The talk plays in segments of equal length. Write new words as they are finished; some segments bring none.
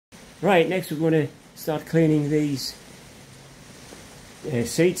Right, next we're going to start cleaning these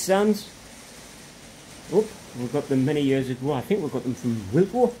seat stands. Oh, we got them many years ago. I think we got them from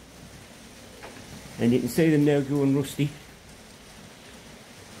Wilko. And you can see them now going rusty.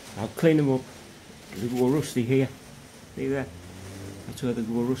 I'll clean them up. They go rusty here. See there? That's where they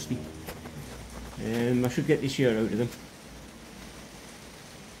go rusty. I should get this year out of them.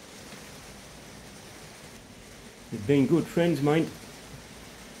 They've been good friends, mind.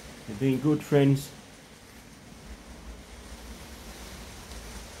 They've been good friends.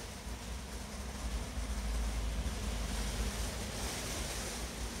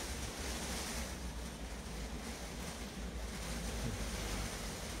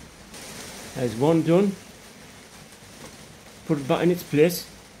 There's one done. Put it back in its place.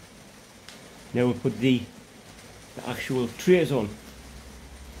 Now we'll put the actual trays on.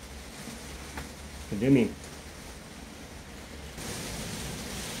 Put them in.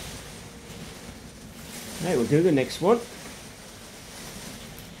 Right, we'll do the next one.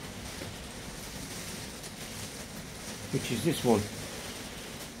 Which is this one.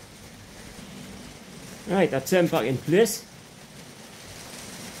 Right, that's them back in place.